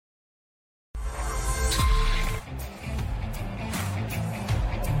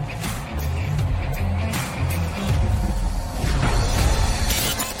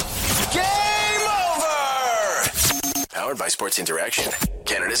Powered by Sports Interaction,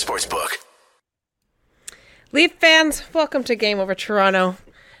 Canada Sportsbook. Leaf fans, welcome to Game Over Toronto,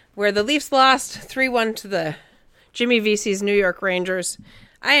 where the Leafs lost 3-1 to the Jimmy Vesey's New York Rangers.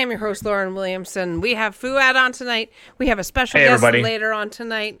 I am your host, Lauren Williamson. We have Fouad on tonight. We have a special guest later on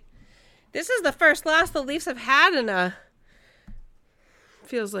tonight. This is the first loss the Leafs have had in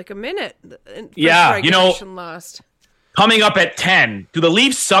feels like a minute. Yeah, Lost. Coming up at 10. Do the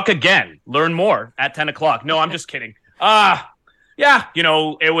Leafs suck again? Learn more at 10 o'clock. No, I'm just kidding. It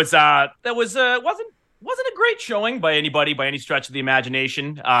wasn't a great showing by anybody by any stretch of the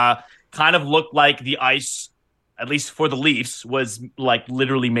imagination. Kind of looked like the ice, at least for the Leafs, was like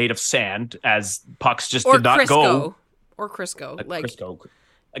literally made of sand as pucks just did not go. Or Crisco. Crisco.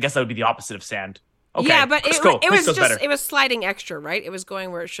 I guess that would be the opposite of sand. Okay. Yeah, but Crisco's it was sliding extra, right? It was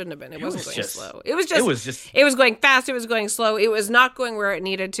going where it shouldn't have been. It wasn't going slow. It was going fast. It was going slow. It was not going where it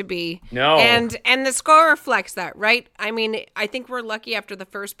needed to be. No. And the score reflects that, right? I mean, I think we're lucky after the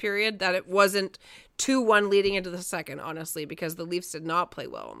first period that it wasn't 2-1 leading into the second, honestly, because the Leafs did not play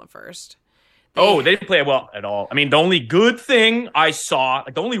well in the first. They didn't play well at all. I mean, the only good thing I saw,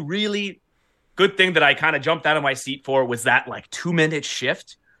 the only really good thing that I kind of jumped out of my seat for was that 2-minute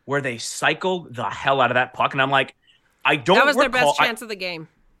shift where they cycled the hell out of that puck. And I'm like, that was their best chance of the game.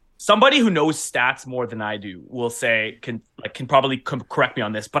 Somebody who knows stats more than I do will say, can probably correct me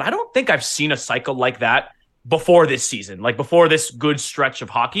on this, but I don't think I've seen a cycle like that before this season, before this good stretch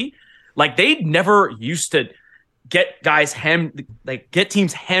of hockey. They never used to get guys get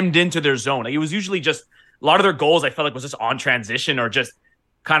teams hemmed into their zone. It was usually just a lot of their goals, I felt like, was just on transition or just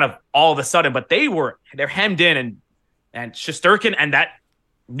kind of all of a sudden, but they're hemmed in and Shesterkin and that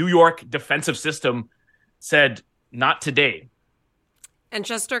New York defensive system said, not today. And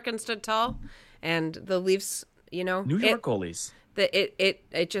Shesterkin stood tall, and the Leafs, New York goalies.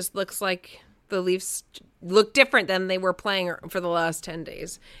 It just looks like the Leafs look different than they were playing for the last 10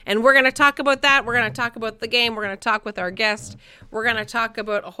 days. And we're going to talk about that. We're going to talk about the game. We're going to talk with our guest. We're going to talk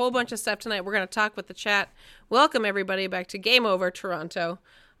about a whole bunch of stuff tonight. We're going to talk with the chat. Welcome, everybody, back to Game Over Toronto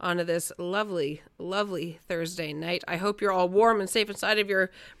onto this lovely, lovely Thursday night. I hope you're all warm and safe inside of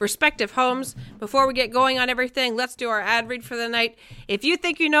your respective homes. Before we get going on everything, let's do our ad read for the night. If you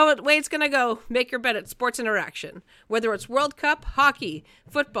think you know what way it's going to go, make your bet at Sports Interaction. Whether it's World Cup, hockey,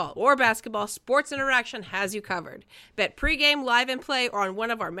 football, or basketball, Sports Interaction has you covered. Bet pregame, live and play, or on one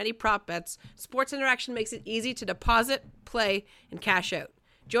of our many prop bets. Sports Interaction makes it easy to deposit, play, and cash out.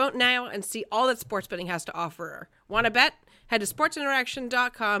 Join now and see all that sports betting has to offer. Want to bet? Head to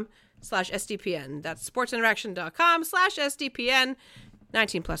sportsinteraction.com/SDPN. That's sportsinteraction.com/SDPN.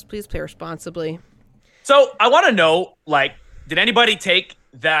 19 plus, please play responsibly. So I want to know, did anybody take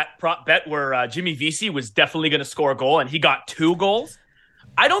that prop bet where Jimmy Vesey was definitely going to score a goal and he got 2 goals?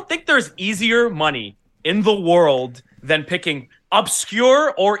 I don't think there's easier money in the world than picking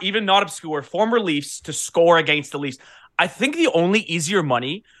obscure or even not obscure former Leafs to score against the Leafs. I think the only easier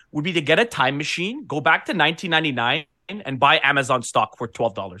money would be to get a time machine, go back to 1999, and buy Amazon stock for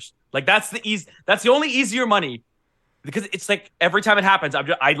 $12. That's the only easier money, because it's every time it happens,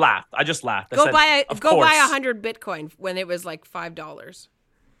 I laugh. I just laugh. Go buy 100 Bitcoin when it was $5.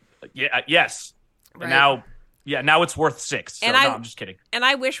 Yeah. Yes. Right. Now it's worth $6. So I'm just kidding. And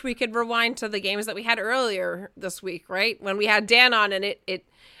I wish we could rewind to the games that we had earlier this week, right? When we had Dan on, and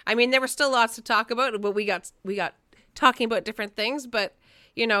I mean, there were still lots to talk about, but we got talking about different things. But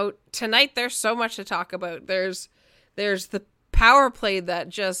tonight there's so much to talk about. There's the power play that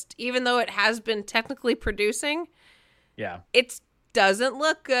just, even though it has been technically producing, it doesn't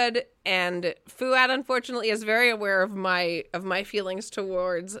look good. And Fouad, unfortunately, is very aware of my feelings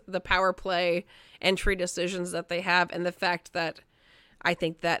towards the power play entry decisions that they have, and the fact that I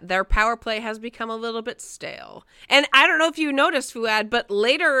think that their power play has become a little bit stale. And I don't know if you noticed, Fouad, but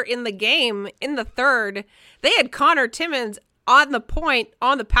later in the game, in the third, they had Connor Timmins on the point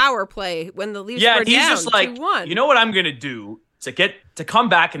on the power play when the Leafs were down 2-1. You know what I'm going to do to come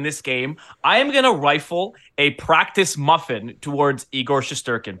back in this game? I am going to rifle a practice muffin towards Igor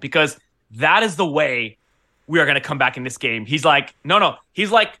Shesterkin, because that is the way we are going to come back in this game. He's no.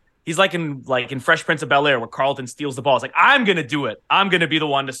 He's like in Fresh Prince of Bel-Air where Carlton steals the ball. It's I'm going to do it. I'm going to be the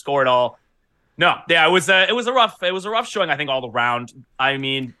one to score it all. No, yeah, it was a rough showing, I think, all around. I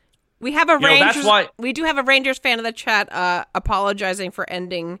mean, we have we do have a Rangers fan in the chat apologizing for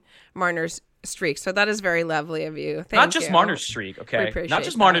ending Marner's streak. So that is very lovely of you. Thank you. Not just Marner's streak, okay? Not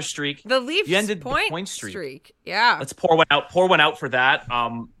just Marner's streak. The Leafs you ended point streak. Yeah. Let's pour one out. Pour one out for that.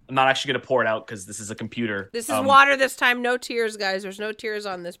 I'm not actually going to pour it out because this is a computer. This is water this time. No tears, guys. There's no tears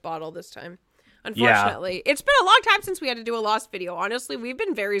on this bottle this time. Unfortunately. Yeah. It's been a long time since we had to do a lost video. Honestly, we've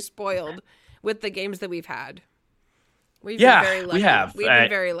been very spoiled with the games that we've had. We've been very lucky. We have. We've been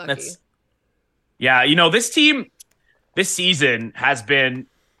very lucky. Yeah, you know, this team this season has been,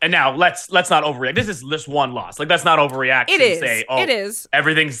 and now let's not overreact. This is just one loss. Like, let's not overreact It and is. say, oh, It is.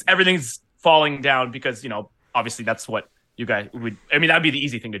 everything's falling down because, you know, obviously that's what you guys would, I mean, that'd be the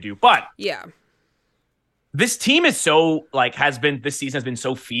easy thing to do. But Yeah. this team is so, like, this season has been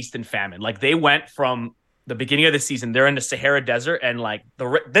so feast and famine. Like, they went from the beginning of the season, they're in the Sahara Desert, and like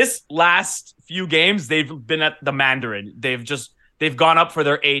this last few games, they've been at the Mandarin. They've gone up for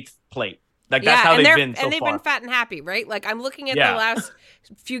their 8th plate. Like, that's how they've been so far. And they've been fat and happy, right? Like, I'm looking at the last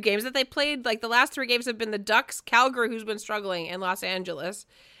few games that they played. Like, the last 3 games have been the Ducks, Calgary, who's been struggling, and Los Angeles,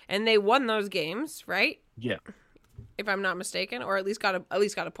 and they won those games, right? Yeah. If I'm not mistaken, or at least got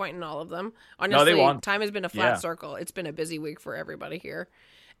a point in all of them. Honestly, they won. Time has been a flat circle. It's been a busy week for everybody here.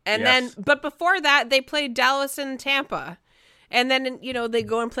 And then, but before that, they played Dallas and Tampa. And then, you know, they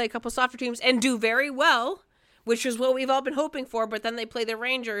go and play a couple softer teams and do very well, which is what we've all been hoping for. But then they play the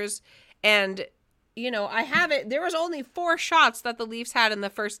Rangers. And, you know, I have it. There was only 4 shots that the Leafs had in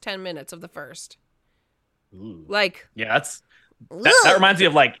the first 10 minutes of the first. Ooh. Like, yeah, that reminds me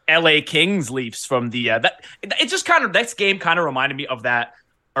of like LA Kings Leafs from the this game kind of reminded me of that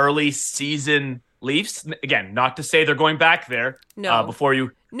early season Leafs. Again, not to say they're going back there. No. Before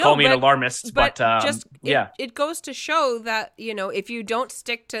you call me an alarmist, but it goes to show that, you know, if you don't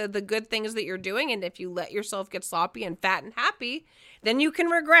stick to the good things that you're doing, and if you let yourself get sloppy and fat and happy, then you can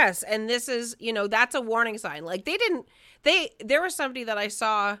regress. And this is, you know, that's a warning sign. Like, there was somebody that I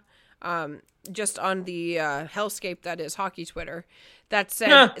saw just on the hellscape that is hockey Twitter that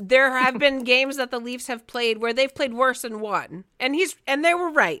said there have been games that the Leafs have played where they've played worse and won. And they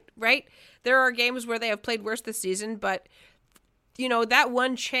were right? There are games where they have played worse this season, but, you know, that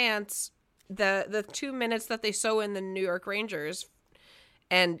one chance, the 2 minutes that they sow in the New York Rangers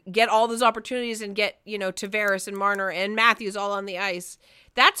and get all those opportunities and get, you know, Tavares and Marner and Matthews all on the ice,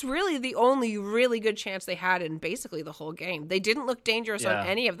 that's really the only really good chance they had in basically the whole game. They didn't look dangerous on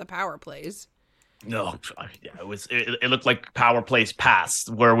any of the power plays. No, it looked like power plays past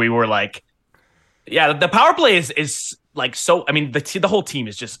where we were like, the power play is like, so, I mean, the whole team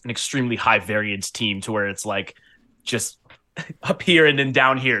is just an extremely high variance team to where it's like just up here and then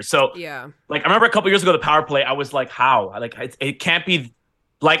down here. So like, I remember a couple years ago, the power play, I was like, how? Like, it can't be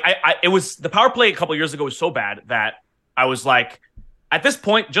like, it was, the power play a couple years ago was so bad that I was like, at this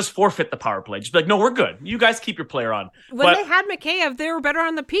point, just forfeit the power play. Just be like, no, we're good. You guys keep your player on. When they had Mikheyev, they were better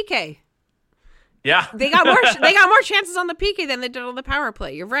on the PK. Yeah. They got more chances on the PK than they did on the power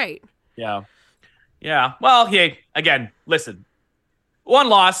play. You're right. Yeah. Yeah. Well, again, listen. One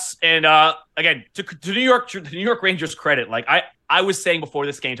loss, and again, to the New York Rangers' credit, like I was saying before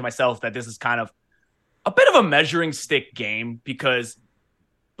this game to myself that this is kind of a bit of a measuring stick game because,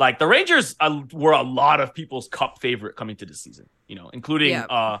 like, the Rangers were a lot of people's cup favorite coming to this season, you know, including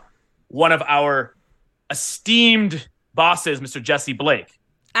one of our esteemed bosses, Mr. Jesse Blake.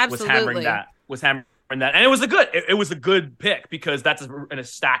 Absolutely. Was hammering that, and it was a good pick because that's in a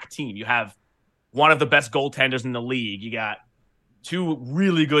stacked team. You have one of the best goaltenders in the league. You got 2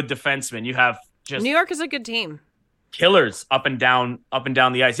 really good defensemen. You have just New York is a good team. Killers up and down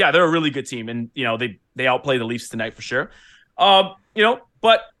the ice. Yeah, they're a really good team, and you know they outplay the Leafs tonight for sure. You know,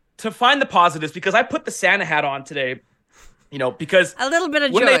 but to find the positives, because I put the Santa hat on today, you know, because a little bit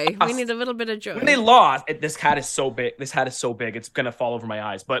of joy. We need a little bit of joy. When they lost, this hat is so big. It's gonna fall over my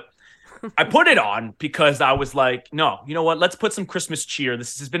eyes, but. I put it on because I was like, no, you know what? Let's put some Christmas cheer.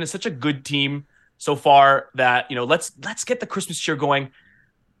 This has been such a good team so far that, you know, let's get the Christmas cheer going.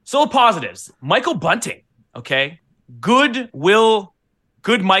 So positives. Michael Bunting, okay? Goodwill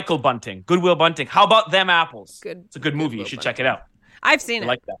Bunting. How about Them Apples? Good. It's a good movie. You should check it out. I've seen it. I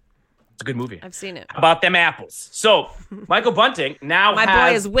like that. It's a good movie. I've seen it. How about Them Apples? So Michael Bunting now My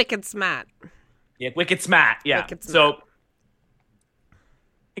boy is wicked smart. Yeah, wicked smart. Yeah. Wicked smart. So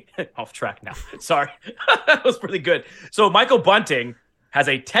off track now. Sorry. That was pretty good. So Michael Bunting has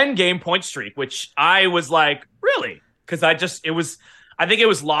a 10-game point streak, which I was like, really? Because I think it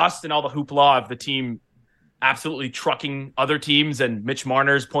was lost in all the hoopla of the team absolutely trucking other teams and Mitch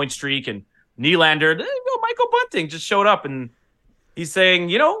Marner's point streak and Nylander. Michael Bunting just showed up and he's saying,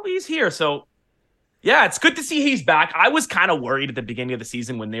 you know, he's here. So yeah, it's good to see he's back. I was kind of worried at the beginning of the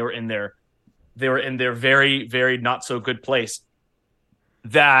season when they were in their very, very not so good place.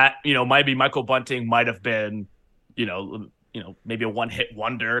 That, you know, maybe Michael Bunting might have been, you know, maybe a one-hit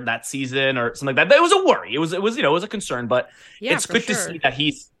wonder that season or something like that. It was a worry. It was, you know, it was a concern, but it's good to see that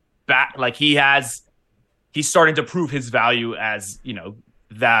he's back. Like he's starting to prove his value as, you know,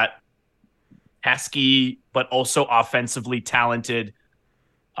 that pesky, but also offensively talented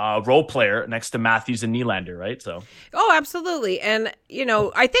role player next to Matthews and Nylander, right? So, oh, absolutely. And,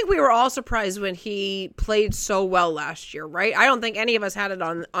 I think we were all surprised when he played so well last year, right? I don't think any of us had it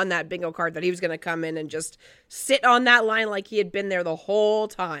on that bingo card that he was going to come in and just sit on that line like he had been there the whole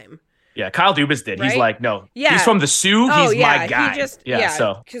time. Yeah, Kyle Dubas did. Right? He's like, no, yeah. He's from the Sioux. He's my guy.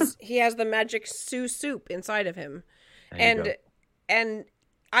 So because he has the magic Sioux soup inside of him, and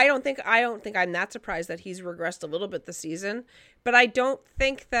I don't think I'm that surprised that he's regressed a little bit this season, but I don't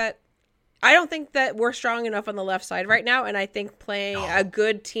think that we're strong enough on the left side right now, and I think playing a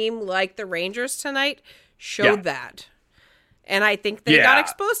good team like the Rangers tonight showed that, and I think they got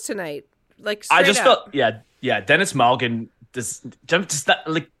exposed tonight. Like I just felt, Dennis Malgin. Just that,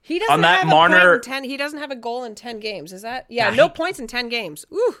 like, he doesn't on that have Marner, a point in 10. He doesn't have a goal in 10 games. Is that no points in 10 games?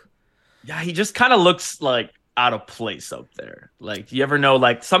 Ooh. Yeah, he just kind of looks like out of place up there. Like, you ever know?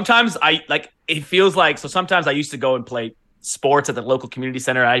 Like sometimes it feels like. So sometimes I used to go and play sports at the local community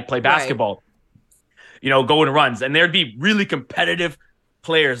center. I play basketball. Right. Going runs, and there'd be really competitive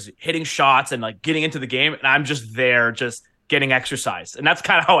players hitting shots and like getting into the game, and I'm just there, just getting exercise. And that's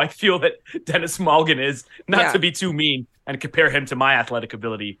kind of how I feel that Dennis Malgin is. Not to be too mean and compare him to my athletic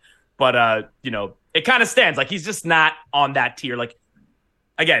ability, but it kind of stands like he's just not on that tier. Like,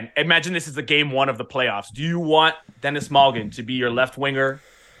 again, imagine this is the game 1 of the playoffs. Do you want Dennis Malgin to be your left winger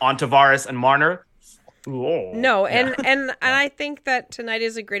on Tavares and Marner? Oh, no, and I think that tonight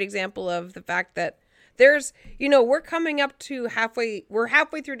is a great example of the fact that there's, we're coming up to we're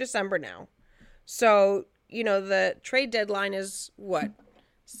halfway through December now. So, the trade deadline is what,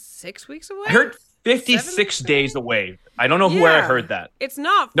 6 weeks away? I heard 56 days away. I don't know where I heard that. It's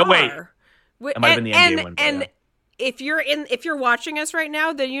not far. No, wait. It might have been the NBA one. And if you're watching us right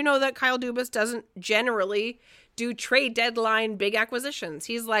now, then you know that Kyle Dubas doesn't generally do trade deadline big acquisitions.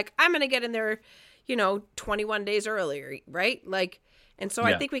 He's like, I'm going to get in there, 21 days earlier, right? Like, and so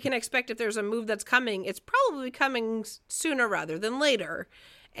I think we can expect if there's a move that's coming, it's probably coming sooner rather than later.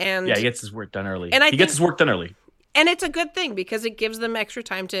 And he gets his work done early. And he gets his work done early. And it's a good thing because it gives them extra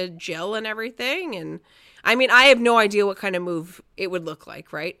time to gel and everything. And I mean, I have no idea what kind of move it would look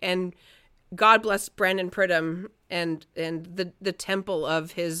like, right? And God bless Brandon Pridham and the temple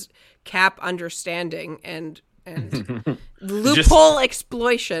of his cap understanding and loophole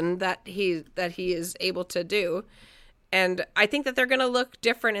exploitation that he is able to do. And I think that they're going to look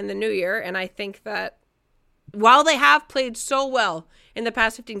different in the new year. And I think that while they have played so well in the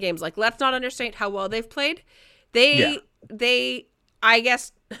past 15 games, like, let's not understate how well they've played. They, I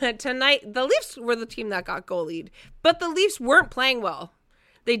guess tonight, the Leafs were the team that got goalied, but the Leafs weren't playing well.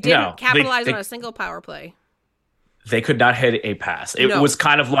 They didn't capitalize on a single power play. They could not hit a pass. It was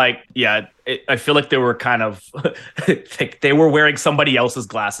kind of like, I feel like they were kind of, they were wearing somebody else's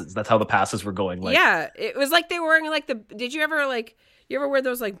glasses. That's how the passes were going. Like, it was like they were wearing did you ever wear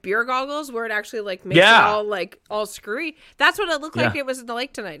those like beer goggles where it actually like makes it all screwy? That's what it looked like it was in the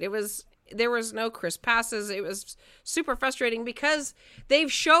lake tonight. There was no crisp passes. It was super frustrating because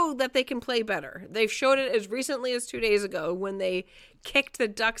they've showed that they can play better. They've showed it as recently as 2 days ago when they kicked the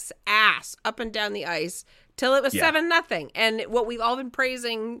Ducks' ass up and down the ice till it was 7-0. And what we've all been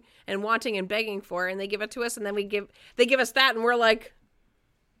praising and wanting and begging for, and they give it to us, and then they give us that, and we're like,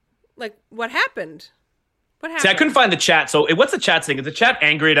 what happened? What happened? See, I couldn't find the chat. So what's the chat saying? Is the chat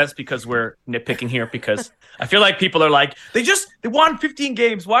angry at us because we're nitpicking here? Because I feel like people are like, they won 15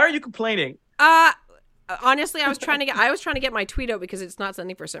 games. Why are you complaining? Honestly, I was trying to get my tweet out because it's not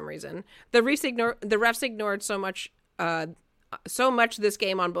sending for some reason. The refs ignored so much this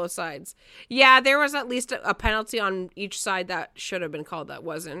game on both sides. Yeah, there was at least a penalty on each side that should have been called that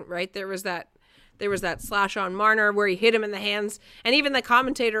wasn't, right? There was that slash on Marner where he hit him in the hands, and even the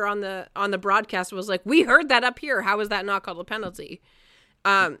commentator on the broadcast was like, "We heard that up here. How is that not called a penalty?"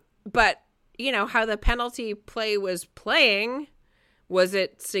 But how the penalty play was playing, was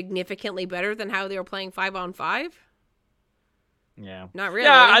it significantly better than how they were playing 5-on-5? Yeah, not really.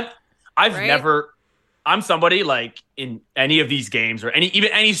 Yeah, I've never. I'm somebody like in any of these games or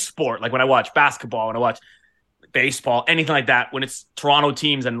any sport, like when I watch basketball, when I watch baseball, anything like that, when it's Toronto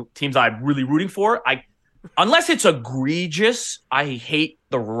teams and teams I'm really rooting for, unless it's egregious, I hate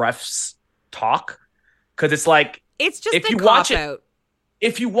the refs talk because it's like it's just if you watch out.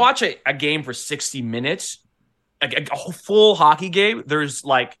 If you watch a game for 60 minutes, a full hockey game, there's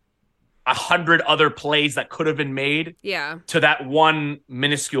like 100 other plays that could have been made to that one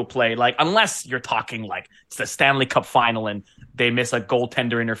minuscule play. Like, unless you're talking like it's the Stanley Cup final and they miss a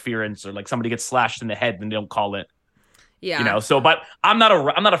goaltender interference or like somebody gets slashed in the head, then they don't call it. Yeah. So, but I'm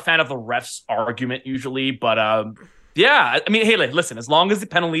not a fan of the refs argument usually, but Yeah, I mean, hey, listen, as long as the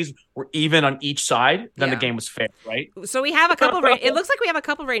penalties were even on each side, then the game was fair, right? So we have a couple. It looks like we have a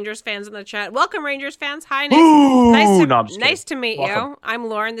couple Rangers fans in the chat. Welcome, Rangers fans. Hi, Ooh, nice to meet Welcome. you. I'm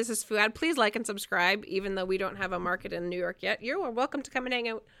Lauren. This is Fuad. Please like and subscribe, even though we don't have a market in New York yet. You are welcome to come and hang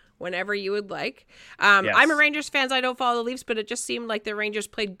out whenever you would like. Yes. I'm a Rangers fan. I don't follow the Leafs, but it just seemed like the Rangers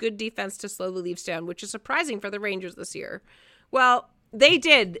played good defense to slow the Leafs down, which is surprising for the Rangers this year. Well, they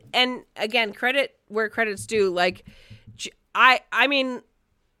did, and again, credit where credit's due. Like, I mean,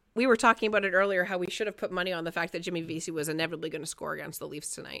 we were talking about it earlier, how we should have put money on the fact that Jimmy Vesey was inevitably going to score against the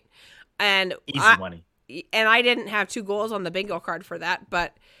Leafs tonight. And easy money. And I didn't have 2 goals on the bingo card for that.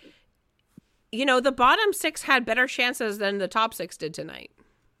 But, you know, the bottom 6 had better chances than the top 6 did tonight.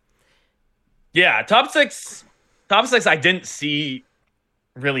 Yeah, top six, I didn't see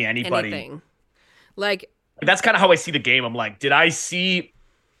really anybody. Anything. Like, that's kind of how I see the game. I'm like, did I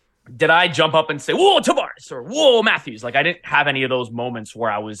jump up and say, whoa, Tavares or whoa, Matthews? Like, I didn't have any of those moments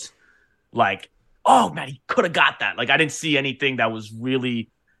where I was like, oh, man, he could have got that. Like, I didn't see anything that was really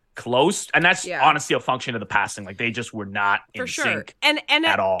close. And that's honestly a function of the passing. Like, they just were not in sync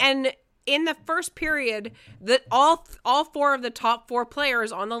at all. And in the first period, that all 4 of the top 4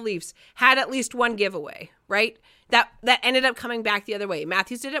 players on the Leafs had at least one giveaway, right? That ended up coming back the other way.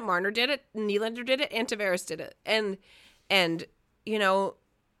 Matthews did it, Marner did it, Nylander did it, and Tavares did it. And you know,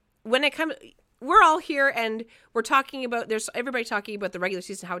 when it comes, we're all here and we're talking about, there's everybody talking about the regular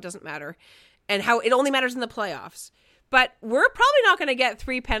season, how it doesn't matter and how it only matters in the playoffs. But we're probably not going to get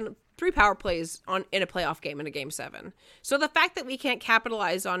 3 power plays in a playoff game in a game 7. So the fact that we can't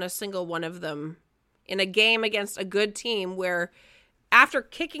capitalize on a single one of them in a game against a good team where after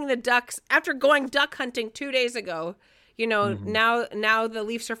kicking the Ducks, after going duck hunting 2 days ago, you know, now the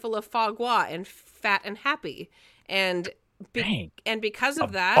Leafs are full of foie gras and fat and happy. And because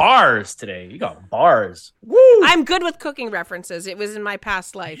of that, bars today. You got bars. Woo! I'm good with cooking references. It was in my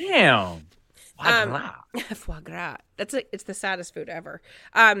past life. Damn. Foie gras. It's the saddest food ever.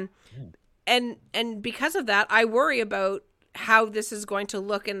 And because of that, I worry about how this is going to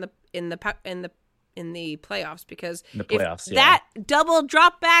look in the playoffs, because that double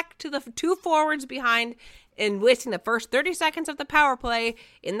drop back to the 2 forwards behind and wasting the first 30 seconds of the power play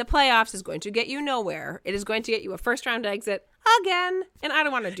in the playoffs is going to get you nowhere. It is going to get you a first round exit again, and I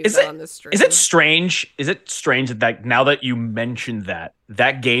don't want to do that on this stream. Is it strange? Is it strange that now that you mentioned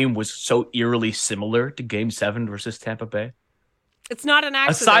that game was so eerily similar to Game 7 versus Tampa Bay? It's not an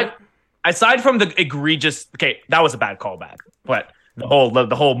accident. Aside from the egregious, that was a bad callback, but the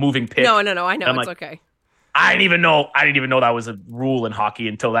whole moving pick. No, I know it's okay. I didn't even know that was a rule in hockey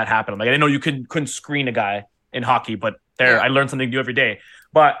until that happened. I'm like, I didn't know you couldn't screen a guy in hockey, but I learned something new every day.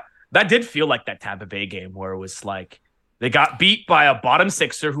 But that did feel like that Tampa Bay game where it was like they got beat by a bottom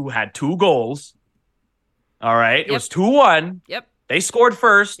sixer who had 2 goals. All right, it was 2-1. Yep. They scored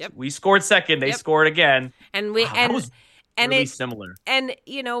first. Yep. We scored second. They scored again. And that was really similar. And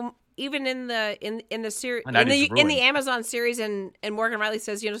you know, even in the series, in the Amazon series, and Morgan Riley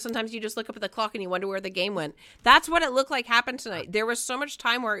says, you know, sometimes you just look up at the clock and you wonder where the game went. That's what it looked like happened tonight. There was so much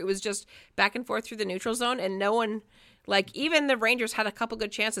time where it was just back and forth through the neutral zone, and no one, like, even the Rangers had a couple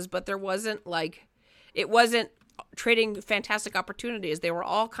good chances, but it wasn't trading fantastic opportunities. They were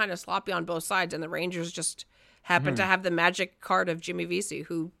all kind of sloppy on both sides, and the Rangers just happened to have the magic card of Jimmy Vesey.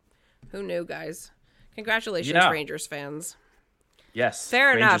 Who knew, guys? Congratulations, Rangers fans. Yes.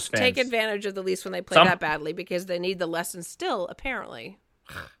 Fair Rangers enough. fans. Take advantage of the Leafs when they play that badly, because they need the lesson still, apparently.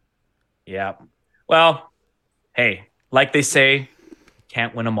 Yeah. Well, hey, like they say,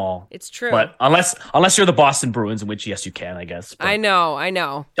 can't win them all. It's true. But unless you're the Boston Bruins, in which, yes, you can, I guess. But I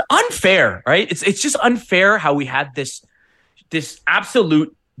know. Unfair, right? It's just unfair how we had this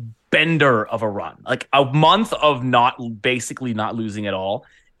absolute bender of a run. Like a month of basically not losing at all.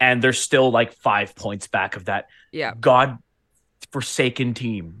 And they're still like 5 points back of that God-forsaken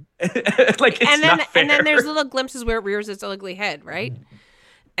team. Like, it's not fair. And then there's little glimpses where it rears its ugly head, right?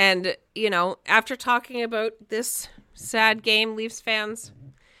 And, you know, after talking about this sad game, Leafs fans,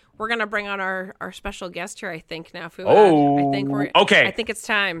 we're going to bring on our special guest here, I think, now, Fuad. Okay. I think it's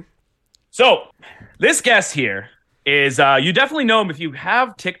time. So, this guest here is, you definitely know him if you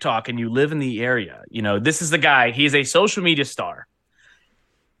have TikTok and you live in the area. You know, this is the guy. He's a social media star.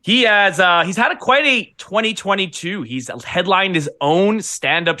 He's had quite a 2022. He's headlined his own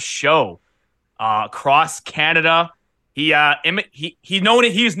stand-up show across Canada. He's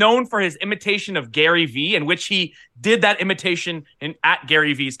known for his imitation of Gary Vee, in which he did that imitation at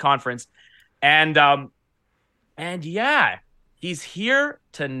Gary Vee's conference. And he's here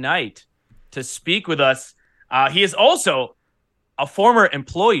tonight to speak with us. He is also a former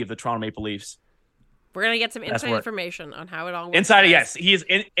employee of the Toronto Maple Leafs. We're gonna get some That's inside what- information on how it all works. Insider, guys. yes, he is.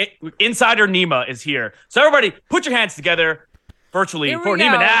 Insider Nima is here. So everybody, put your hands together virtually Here we for go.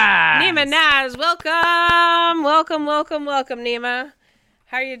 Nima Naz. Nima Naz, welcome, Nima.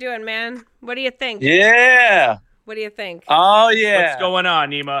 How are you doing, man? What do you think? Yeah. What do you think? Oh yeah. What's going on,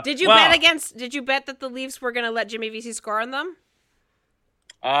 Nima? Did you bet that the Leafs were gonna let Jimmy Vesey score on them?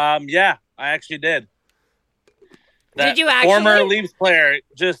 Yeah, I actually did. Did you actually? Former Leafs player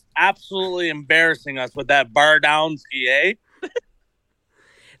just absolutely embarrassing us with that bar down ski, eh?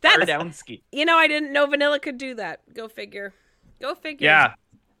 That's, Bardowski. you know, I didn't know Vanilla could do that. Go figure. Yeah,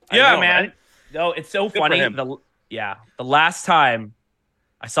 I yeah, know, man. right? No, it's so for funny. him. The last time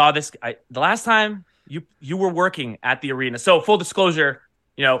I saw this, the last time you were working at the arena. So full disclosure,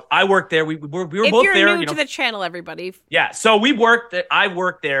 you know, I worked there. We were If both you're there. new You know, to the channel, everybody, yeah. So we worked. I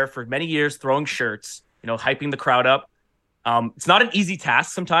worked there for many years, throwing shirts. You know, hyping the crowd up. It's not an easy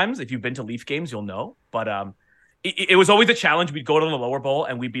task sometimes. If you've been to Leaf games, you'll know. But it was always a challenge. We'd go to the lower bowl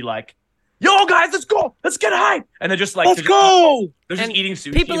and we'd be like, "Yo, guys, let's go. Let's get hype." And they're just like, Let's go. They're just And eating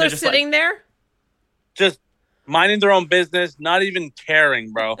sushi. people and they're are just sitting like, there. Just minding their own business, not even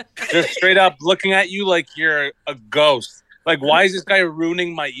caring, bro. Just straight up looking at you like you're a ghost. Like, why is this guy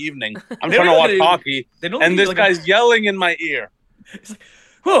ruining my evening? I'm They trying to don't watch even- hockey, They don't and even this like guy's yelling in my ear.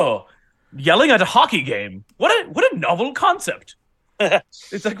 oh, yelling at a hockey game. What a novel concept.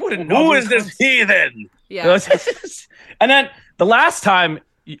 It's like, what a novel Who is this concept. heathen? Yeah. And then the last time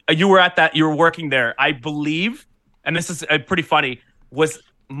you were working there, I believe, and this is pretty funny, was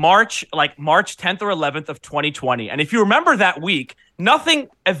March 10th or 11th of 2020. And if you remember that week, nothing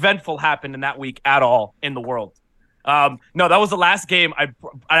eventful happened in that week at all in the world. No, that was the last game.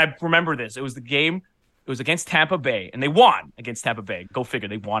 I remember this. It was the game. It was against Tampa Bay, and they won against Tampa Bay. Go figure.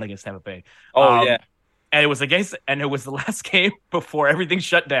 They won against Tampa Bay. Oh yeah. And it was the last game before everything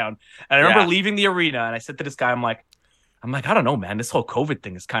shut down. And I remember leaving the arena, and I said to this guy, I'm like, I don't know, man. This whole COVID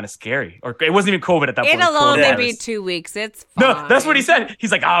thing is kind of scary. Or it wasn't even COVID at that point. It'll only coronavirus. be 2 weeks. It's fine. No, that's what he said.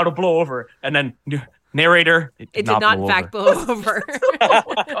 He's like, it'll blow over. And then narrator, it It did not, in fact, blow over.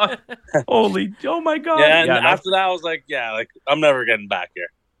 Oh my god! Oh my god! Yeah, and no. after that, I was like, I'm never getting back here.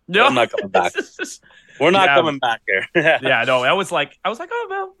 No. I'm not coming back. We're not Yeah. coming back here. Yeah, no, I was like, oh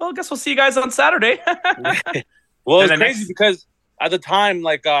well, I guess we'll see you guys on Saturday. Well, And it's the crazy next- because at the time,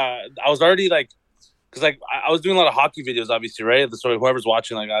 I was already because I was doing a lot of hockey videos, obviously, right? So whoever's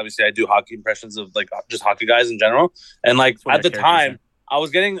watching, obviously, I do hockey impressions of just hockey guys in general, and what at the their characters time, I was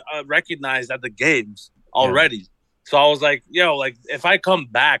getting recognized at the games already. So I was like, if I come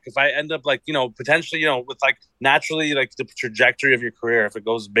back, if I end up potentially, with naturally the trajectory of your career, if it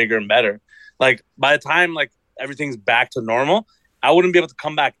goes bigger and better, by the time everything's back to normal, I wouldn't be able to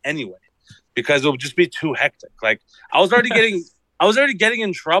come back anyway because it would just be too hectic. I was already getting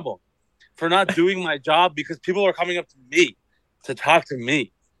in trouble for not doing my job because people are coming up to me to talk to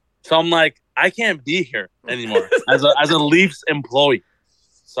me. So I'm like, I can't be here anymore as a Leafs employee.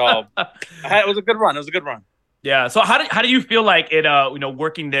 So it was a good run. Yeah. So how do you feel like it?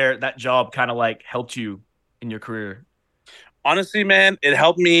 Working there, that job kind of helped you in your career. Honestly, man, it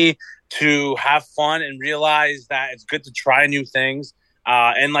helped me to have fun and realize that it's good to try new things.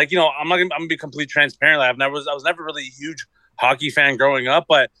 And I'm gonna be completely transparent. I was never really a huge hockey fan growing up,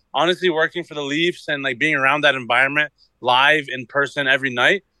 but honestly, working for the Leafs and being around that environment live in person every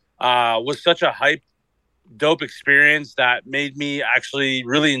night was such a hype, dope experience that made me actually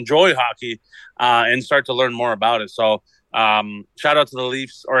really enjoy hockey and start to learn more about it. So shout out to the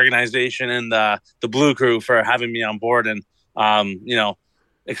Leafs organization and the Blue Crew for having me on board and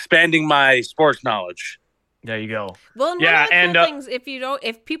expanding my sports knowledge. There you go. Well, and Yeah, one of the cool things,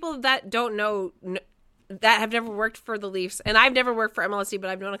 if people that don't know that have never worked for the Leafs, and I've never worked for MLSE, but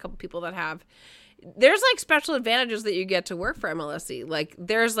I've known a couple people that have. There's special advantages that you get to work for MLSE.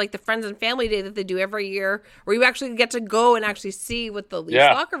 There's the friends and family day that they do every year, where you actually get to go and actually see what the Leafs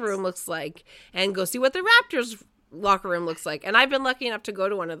locker room looks like, and go see what the Raptors locker room looks like. And I've been lucky enough to go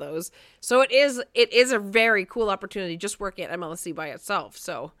to one of those, so it is a very cool opportunity just working at MLSE by itself.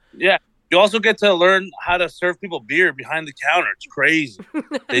 So yeah. You also get to learn how to serve people beer behind the counter. It's crazy.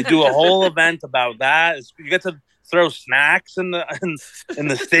 They do a whole event about that. You get to throw snacks in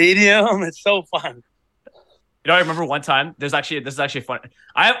the stadium. It's so fun. I remember one time. This is actually fun.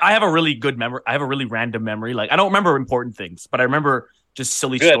 I have a really good memory. I have a really random memory. I don't remember important things, but I remember just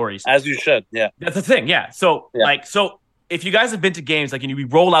silly stories. As you should. Yeah, that's the thing. Yeah. So if you guys have been to games, we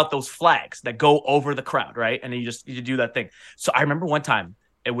roll out those flags that go over the crowd, right? And then you do that thing. So I remember one time.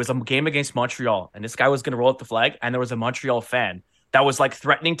 It was a game against Montreal, and this guy was going to roll up the flag, and there was a Montreal fan that was like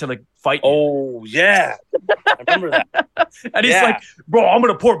threatening to like fight. Oh yeah, I remember that. And he's like, "Bro, I'm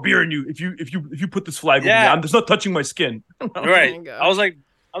gonna pour beer in you if you put this flag over me. I'm just not touching my skin." Right. I was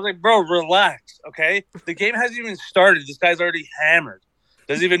like, bro, relax, okay? The game hasn't even started. This guy's already hammered.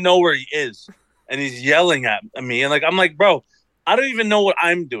 Doesn't even know where he is, and he's yelling at me. And like, I'm like, bro, I don't even know what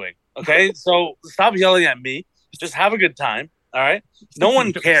I'm doing. Okay, so stop yelling at me. Just have a good time. All right. No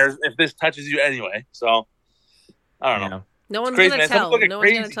one cares if this touches you anyway. So I don't know. No one's gonna tell. No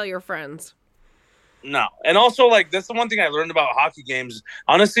one's gonna tell your friends. No. And also, like, that's the one thing I learned about hockey games.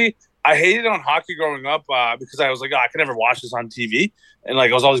 Honestly, I hated on hockey growing up because I was like, I could never watch this on TV, and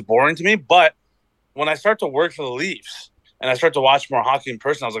like it was always boring to me. But when I start to work for the Leafs and I start to watch more hockey in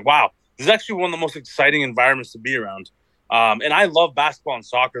person, I was like, wow, this is actually one of the most exciting environments to be around. And I love basketball and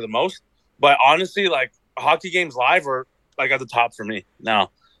soccer the most, but honestly, like hockey games live are like at the top for me now.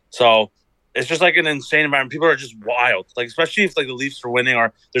 So it's just like an insane environment. People are just wild, like especially if like the Leafs are winning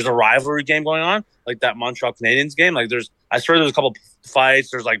or there's a rivalry game going on, like that Montreal Canadiens game. Like I swear there's a couple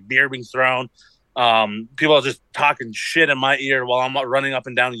fights. There's like beer being thrown. People are just talking shit in my ear while I'm running up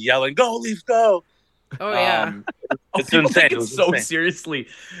and down yelling, "Go Leafs, go!" Oh yeah, it's insane. Take it so seriously.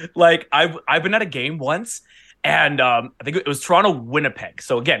 Like I've been at a game once, and I think it was Toronto Winnipeg.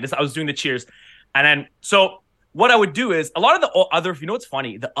 So again, I was doing the cheers, and then so what I would do is a lot of the other, you know what's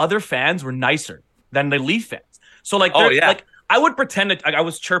funny? The other fans were nicer than the Leaf fans. So like, like I would pretend that I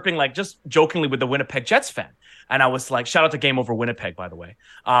was chirping like just jokingly with the Winnipeg Jets fan. And I was like, shout out to Game Over Winnipeg, by the way.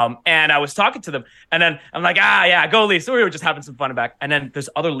 And I was talking to them, and then I'm like, yeah, go Leafs. So we were just having some fun back. And then this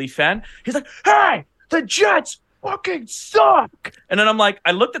other Leaf fan, he's like, hey, the Jets fucking suck. And then I'm like,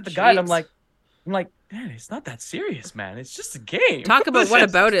 I looked at the guy and I'm like, man, it's not that serious, man. It's just a game. Talk about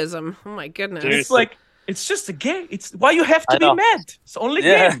whataboutism. Oh my goodness. It's like, it's just a game. It's why you have to be mad. It's only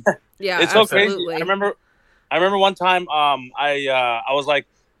game. Yeah, it's so crazy. I remember one time. I was like,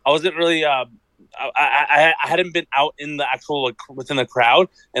 I wasn't really. I hadn't been out in the actual like within the crowd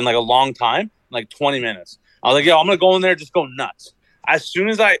in like a long time, like 20 minutes. I was like, yo, I'm gonna go in there, just go nuts. As soon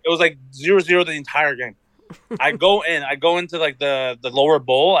as it was like 0-0 the entire game. I go into like the lower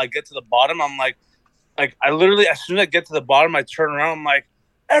bowl. I get to the bottom. I'm like I literally as soon as I get to the bottom, I turn around. I'm like,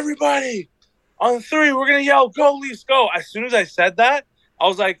 everybody. On 3, we're going to yell, go Leafs, go. As soon as I said that, I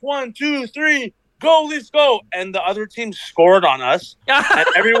was like, 1, 2, 3, go Leafs, go. And the other team scored on us. And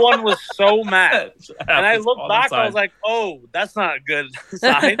everyone was so mad. And I looked back, I was like, oh, that's not a good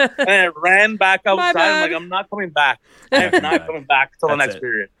sign. And I ran back outside. I'm like, I'm not coming back. I'm not coming back until the next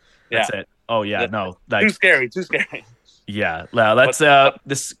period. That's it. Oh, yeah, no. Like, too scary. Yeah, well, that's the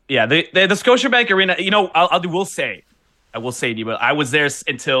Scotiabank Arena, you know, I will say, Niba, I was there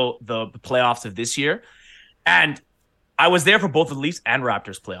until the playoffs of this year, and I was there for both the Leafs and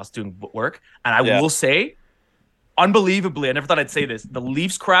Raptors playoffs doing work. And I will say, unbelievably, I never thought I'd say this, the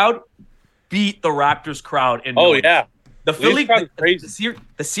Leafs crowd beat the Raptors crowd. The Philly,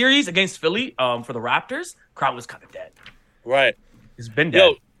 the series against Philly for the Raptors, crowd was kind of dead. Right. It's been dead.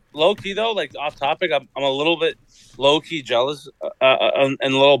 Yo, low key though, like off topic, I'm a little bit low key jealous and a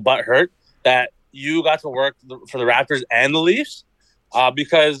little butthurt that you got to work for the Raptors and the Leafs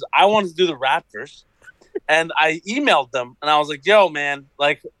because I wanted to do the Raptors. And I emailed them and I was like, yo, man,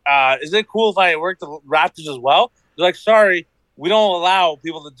 like, is it cool if I work the Raptors as well? They're like, sorry, we don't allow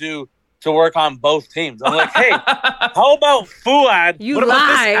people to work on both teams. I'm like, hey, how about Fouad? What about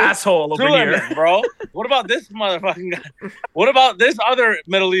this asshole over here, bro? What about this motherfucking guy? What about this other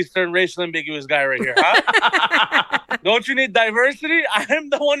Middle Eastern racial ambiguous guy right here, huh? Don't you need diversity? I'm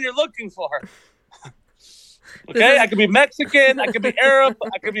the one you're looking for. Okay, I could be Mexican, I could be Arab,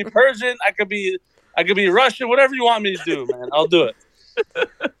 I could be Persian, I could be Russian, whatever you want me to do, man. I'll do it.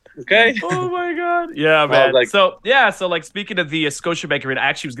 Okay. Oh my god. Yeah, man. So like speaking of the Scotiabank Arena, I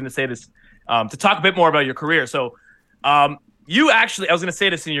actually was going to say this to talk a bit more about your career. So, you actually, I was going to say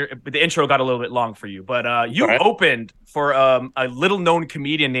this the intro got a little bit long for you, but you opened for a little known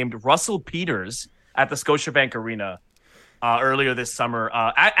comedian named Russell Peters at the Scotiabank Arena earlier this summer,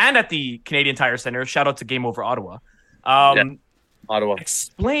 and at the Canadian Tire Center. Shout out to Game Over Ottawa. Ottawa.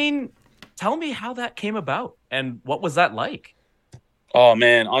 Tell me how that came about and what was that like? Oh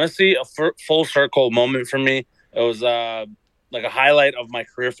man, honestly, a full circle moment for me. It was like a highlight of my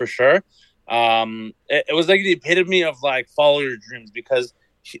career for sure. It was like the epitome of like follow your dreams because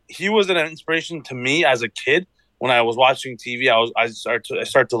he was an inspiration to me as a kid. When I was watching TV, I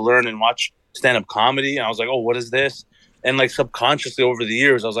started to learn and watch stand-up comedy, and I was like, oh, what is this? And like subconsciously over the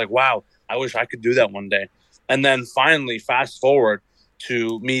years, I was like, wow, I wish I could do that one day. And then finally, fast forward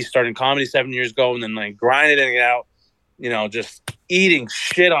to me starting comedy 7 years ago, and then like grinding it out, you know, just eating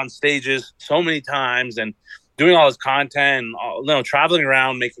shit on stages so many times and doing all this content, and, traveling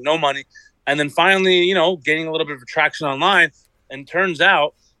around, making no money. And then finally, gaining a little bit of traction online. And turns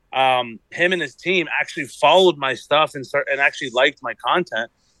out him and his team actually followed my stuff and actually liked my content.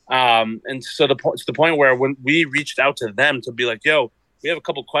 And so to the point where when we reached out to them to be like, yo, we have a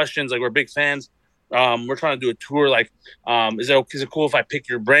couple questions. Like, we're big fans. We're trying to do a tour. Like, is it cool if I pick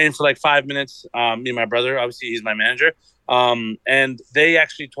your brain for like 5 minutes? Me and my brother, obviously he's my manager. And they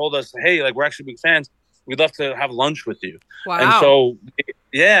actually told us, hey, like, we're actually big fans. We'd love to have lunch with you. Wow. And so,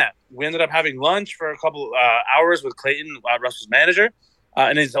 we ended up having lunch for a couple hours with Clayton, Russell's manager,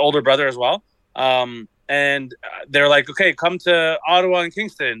 and his older brother as well. And they're like, okay, come to Ottawa and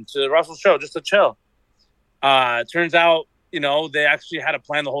Kingston to Russell's show just to chill. Turns out, they actually had a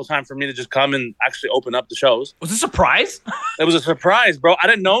plan the whole time for me to just come and actually open up the shows. Was it a surprise? It was a surprise, bro. I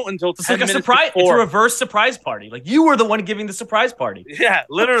didn't know until it's like a surprise. Before. It's a reverse surprise party. Like, you were the one giving the surprise party. Yeah,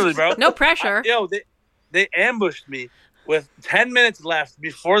 literally, bro. No pressure. They ambushed me with 10 minutes left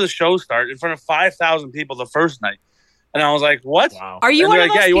before the show started in front of 5,000 people the first night. And I was like, what? Wow. Are you one of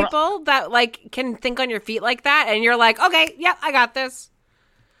those people that like can think on your feet like that? And you're like, okay, yeah, I got this.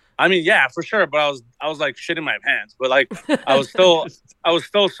 I mean, yeah, for sure. But I was like shitting my pants. But like, I was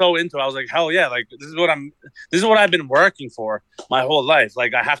still so into it. I was like, hell yeah. Like, this is what I've been working for my whole life.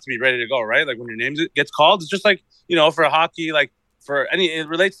 Like, I have to be ready to go, right? Like, when your name gets called, it's just like, for hockey, like it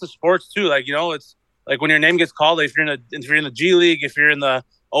relates to sports too. Like, it's like when your name gets called, like if you're in the G League, if you're in the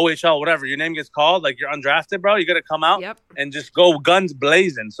OHL, whatever, your name gets called, like you're undrafted, bro, you got to come out and just go guns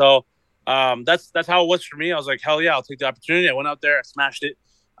blazing. So that's how it was for me. I was like, hell yeah, I'll take the opportunity. I went out there, I smashed it.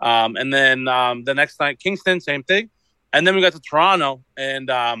 And then the next night, Kingston, same thing. And then we got to Toronto, and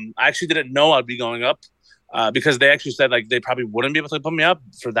I actually didn't know I'd be going up because they actually said like they probably wouldn't be able to put me up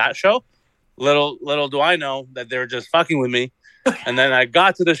for that show. Little do I know that they were just fucking with me. And then I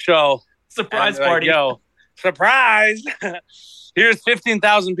got to the show. Surprise party. Like, yo, surprise. Here's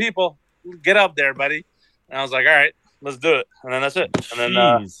 15,000 people. Get up there, buddy. And I was like, all right, let's do it. And then that's it. And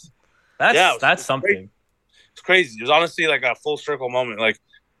then that's something. Crazy. It's crazy. It was honestly like a full circle moment, like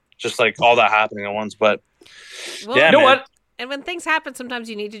just like all that happening at once. But you know what? And when things happen, sometimes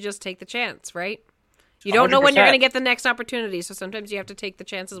you need to just take the chance, right? You don't know when you're going to get the next opportunity, so sometimes you have to take the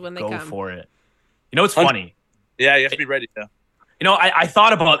chances when they come. Go for it. You know, it's funny. Yeah, you have to be ready. Yeah. I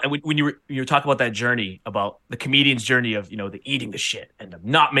thought about when you were talking about that journey, about the comedian's journey of, the eating the shit and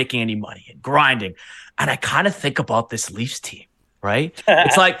not making any money and grinding. And I kind of think about this Leafs team, right?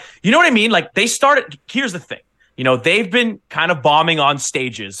 It's like, you know what I mean? Like they started, here's the thing, they've been kind of bombing on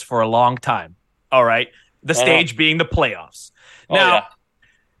stages for a long time. All right. The stage being the playoffs. Now,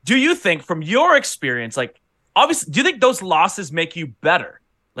 do you think from your experience, like obviously, do you think those losses make you better?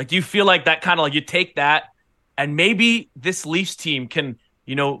 Like, do you feel like that kind of like you take that and maybe this Leafs team can,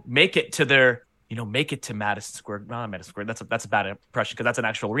 make it to Madison Square. Not Madison Square. That's a bad impression because that's an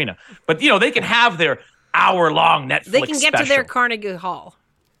actual arena. But, they can have their hour-long Netflix They can get special. to their Carnegie Hall.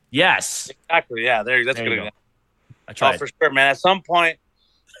 Yes. Exactly. Yeah, that's good. Go. I tried. Oh, for sure, man. At some point,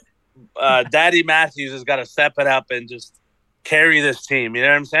 Daddy Matthews has got to step it up and just carry this team. You know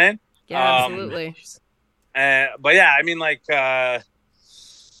what I'm saying? Yeah, absolutely. But yeah, I mean, like...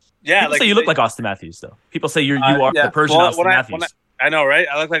 People say you look like Austin Matthews, though. People say you are the Persian Austin Matthews. I know, right?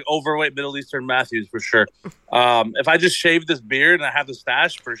 I look like overweight Middle Eastern Matthews for sure. If I just shave this beard and I have the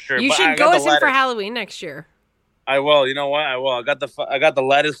stash, for sure. You should go as him for Halloween next year. I will. You know what? I will. I got the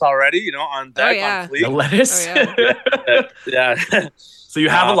lettuce already. On deck. Yeah. On fleek. The lettuce. Oh, yeah. So you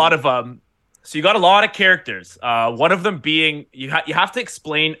have a lot of So you got a lot of characters. One of them being you have to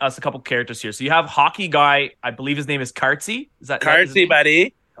explain us a couple characters here. So you have hockey guy. I believe his name is Kartsy. Is that Kartsy,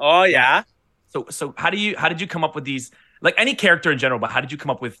 buddy? Oh yeah. So how did you come up with these? Like any character in general, but how did you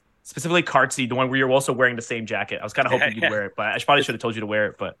come up with specifically Kartsy, the one where you're also wearing the same jacket? I was kind of hoping you'd wear it, but I probably should have told you to wear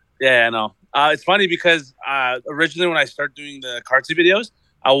it. But yeah, I know. It's funny because originally when I started doing the Kartsy videos,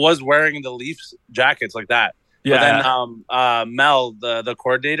 I was wearing the Leafs jackets like that. Yeah. But then Mel, the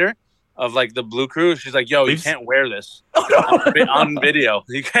coordinator of like the Blue Crew, she's like, "Yo, Leafs? You can't wear this on video.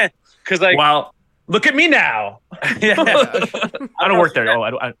 You can't because like." Well, look at me now. Yeah. I don't work there.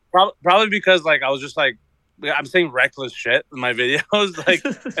 Probably because like I was just like I'm saying reckless shit in my videos, like,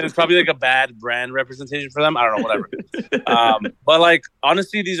 and it's probably like a bad brand representation for them. I don't know, whatever. But like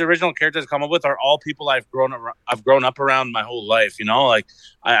honestly, these original characters I come up with are all people I've grown up around my whole life. Like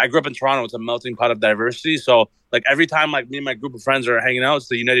I grew up in Toronto. It's a melting pot of diversity. So like every time like me and my group of friends are hanging out, it's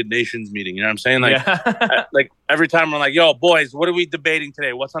the United Nations meeting. You know what I'm saying? Like, like every time we're like, "Yo, boys, what are we debating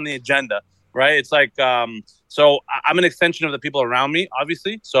today? What's on the agenda?" Right? It's like, so I'm an extension of the people around me,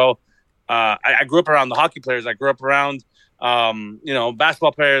 obviously. So I grew up around the hockey players. I grew up around,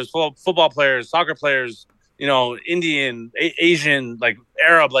 basketball players, football players, soccer players, Indian, Asian, like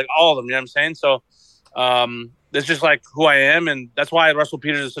Arab, like all of them. You know what I'm saying? So that's just like who I am, and that's why Russell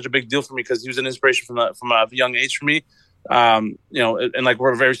Peters is such a big deal for me, because he was an inspiration from a young age for me. And like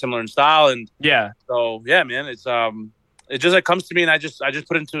we're very similar in style, and so yeah, man, it's it just like comes to me, and I just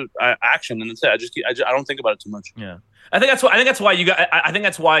put it into action, and that's it. I don't think about it too much. Yeah, I think that's why you got. I think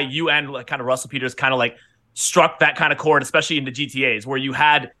that's why you and like kind of Russell Peters kind of like struck that kind of chord, especially in the GTAs, where you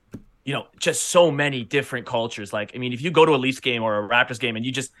had just so many different cultures. Like, I mean, if you go to a Leafs game or a Raptors game, and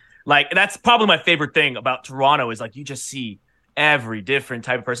you just like, that's probably my favorite thing about Toronto, is like you just see every different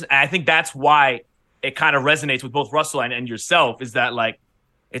type of person, and I think that's why it kind of resonates with both Russell and yourself, is that like,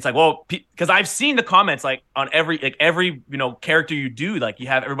 it's like, well, because I've seen the comments like on every character you do, like you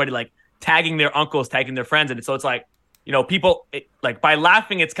have everybody like tagging their uncles, tagging their friends, and so it's like, people like by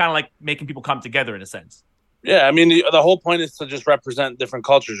laughing, it's kind of like making people come together in a sense. Yeah, I mean, the whole point is to just represent different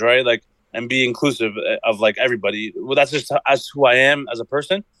cultures, right? Like, and be inclusive of like everybody. Well, that's just as who I am as a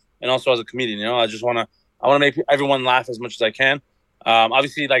person, and also as a comedian. I want to make everyone laugh as much as I can.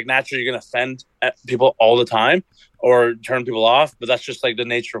 Obviously, like naturally, you're gonna offend people all the time or turn people off, but that's just like the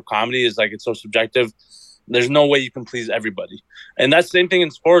nature of comedy. Is like it's so subjective. There's no way you can please everybody, and that's the same thing in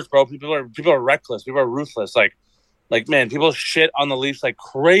sports, bro. People are reckless. People are ruthless. Like man, people shit on the Leafs like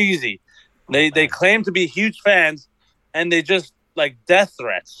crazy. They claim to be huge fans, and they just like death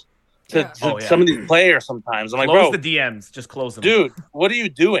threats to some of these players sometimes. I'm like, close bro, the DMs, just close them, dude. What are you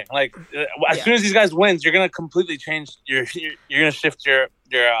doing? Like, as soon as these guys wins, you're gonna completely change you're gonna shift your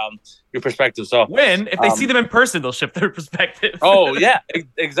perspective. So if they see them in person, they'll shift their perspective. Oh yeah,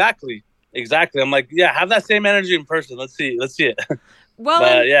 exactly. I'm like, yeah, have that same energy in person. Let's see it. Well,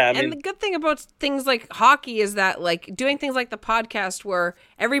 but, and the good thing about things like hockey is that, like, doing things like the podcast where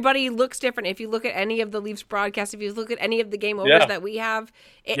everybody looks different. If you look at any of the Leafs broadcasts, if you look at any of the game overs that we have,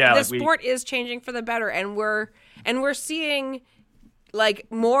 the sport is changing for the better, and we're seeing like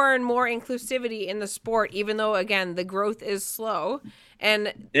more and more inclusivity in the sport, even though again the growth is slow.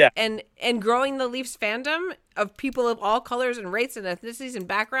 And growing the Leafs fandom of people of all colors and races and ethnicities and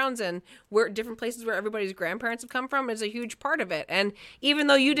backgrounds and where different places where everybody's grandparents have come from is a huge part of it. And even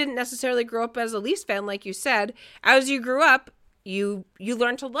though you didn't necessarily grow up as a Leafs fan, like you said, as you grew up, you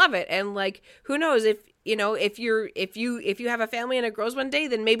learned to love it. And like, who knows, if you have a family and it grows one day,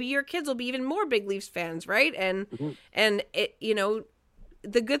 then maybe your kids will be even more big Leafs fans, right? And and it,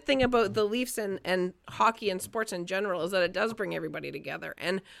 the good thing about the Leafs and hockey and sports in general is that it does bring everybody together.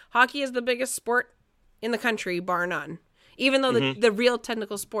 And hockey is the biggest sport in the country, bar none. Even though the real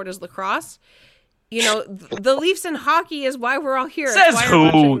technical sport is lacrosse, the Leafs and hockey is why we're all here. Says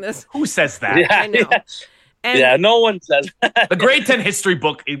who? Who says that? Yeah, I know. Yeah. And no one says that. The grade 10 history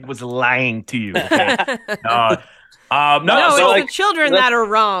book, it was lying to you. Okay? No, it's the children that are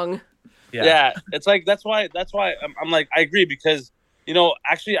wrong. Yeah, it's like that's why I'm like, I agree, because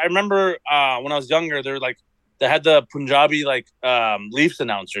actually, I remember when I was younger, they had the Punjabi Leafs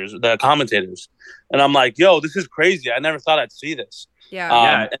announcers, the commentators, and I'm like, yo, this is crazy. I never thought I'd see this.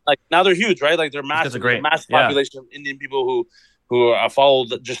 Yeah. And like now they're huge, right? Like they're massive, massive population of Indian people who follow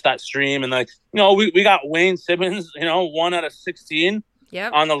just that stream, and we got Wayne Simmons, 1 out of 16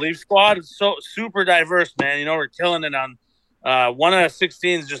 on the Leaf squad. It's so super diverse, man. We're killing it on 1 out of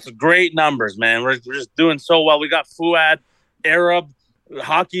 16 is just great numbers, man. We're just doing so well. We got Fuad, Arab,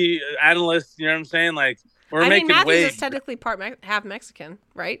 hockey analyst, you know what I'm saying? Like, we're making Matthews waves. is technically half Mexican,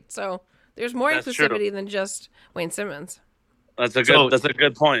 right? So there's more inclusivity than just Wayne Simmons. That's a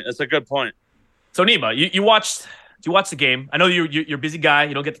good point. So Nima, you watched the game. I know you're a busy guy.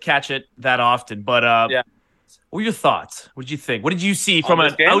 You don't get to catch it that often, but what were your thoughts? What did you think? What did you see from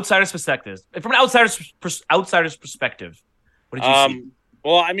an outsider's perspective? From an outsider's perspective, what did you see?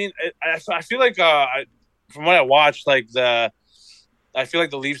 Well, I mean, I feel like from what I watched, I feel like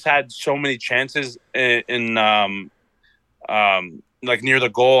the Leafs had so many chances in like near the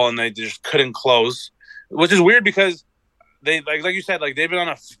goal, and they just couldn't close, which is weird because they like you said, like they've been on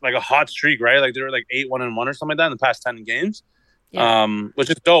a hot streak, right? Like they were like 8-1-1 or something like that in the past 10 games, which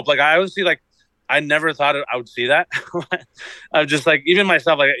is dope. Like I honestly I never thought I would see that. I'm just like, even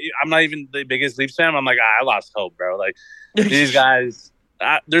myself, like I'm not even the biggest Leafs fan. I'm like, I lost hope, bro. Like these guys,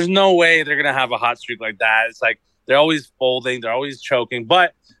 there's no way they're gonna have a hot streak like that. It's like they're always folding, they're always choking,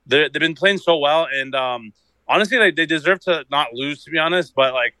 but they've been playing so well, and honestly, like they deserve to not lose, to be honest.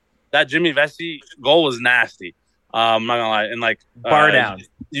 But like that Jimmy Vesey goal was nasty. I'm not gonna lie, and bar down.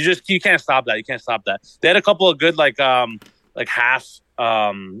 You can't stop that. You can't stop that. They had a couple of good half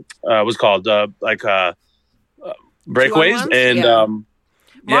what's called breakaways, and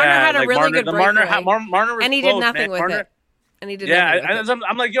Marner had a really good breakaway. Marner was and he close, did nothing man. with it. and he did Yeah, nothing with it.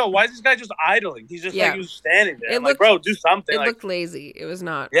 I'm like, yo, why is this guy just idling? He's just Yeah. like, he was standing there. It I'm like, looked- bro, do something. It Like, looked lazy. It was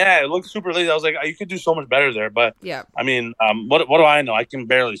not. yeah, it looked super lazy. I was like, you could do so much better there. But Yeah. I mean, what do I know? I can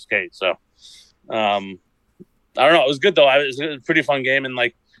barely skate. So, I don't know. It was good though. It was a pretty fun game. And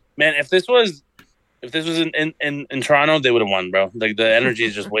like, man, if this was in Toronto, they would have won, bro. Like the energy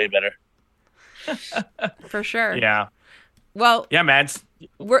is just way better. For sure. Yeah. Well, Yeah, man.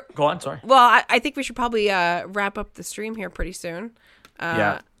 we're Go on. Sorry. well. I think we should probably wrap up the stream here pretty soon.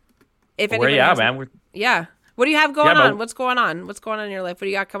 Yeah. If Where anybody you at, has- man? Yeah. What do you have going Yeah, on? but- What's going on? What's going on in your life? What do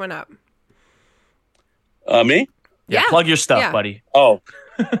you got coming up? Me? Yeah. Yeah. Plug your stuff, Yeah. buddy. Oh,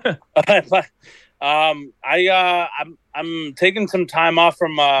 I'm taking some time off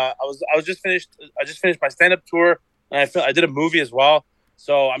from. I just finished my stand up tour, and I did a movie as well.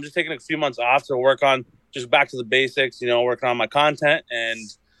 So I'm just taking a few months off to work on just back to the basics. Working on my content, and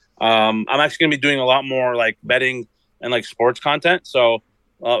I'm actually gonna be doing a lot more like betting and like sports content. So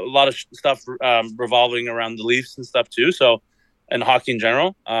a lot of stuff revolving around the Leafs and stuff too. So and hockey in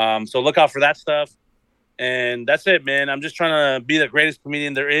general. So look out for that stuff. And that's it, man. I'm just trying to be the greatest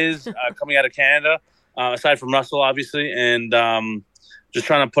comedian there is coming out of Canada, aside from Russell, obviously, and just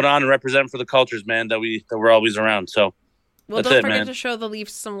trying to put on and represent for the cultures, man, that we're always around. So, Well, that's don't it, forget man. to show the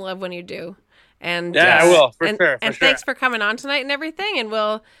Leafs some love when you do. And Yeah, I will, for and, sure, And thanks for coming on tonight and everything.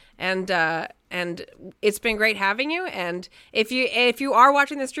 And it's been great having you. And if you are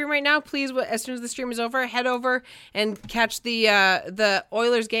watching the stream right now, please, as soon as the stream is over, head over and catch the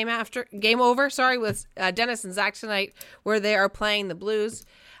Oilers game over. With Dennis and Zach tonight, where they are playing the Blues.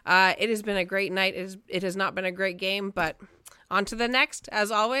 It has been a great night. It has not been a great game, but on to the next,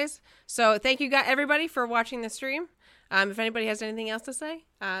 as always. So thank you, everybody, for watching the stream. If anybody has anything else to say,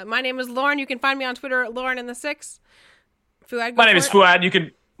 my name is Lauren. You can find me on Twitter at Lauren6. Fuad, My name is Fuad.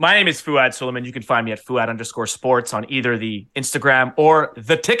 My name is Fuad Suleiman. You can find me at Fuad_sports on either the Instagram or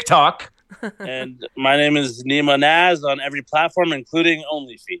the TikTok. And my name is Nima Naz on every platform, including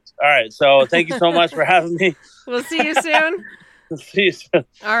OnlyFeet. All right. So thank you so much for having me. We'll see you soon. See you soon.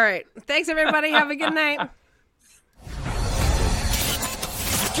 All right. Thanks, everybody. Have a good night.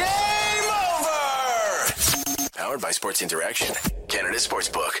 Game over! Powered by Sports Interaction, Canada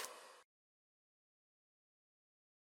Sportsbook.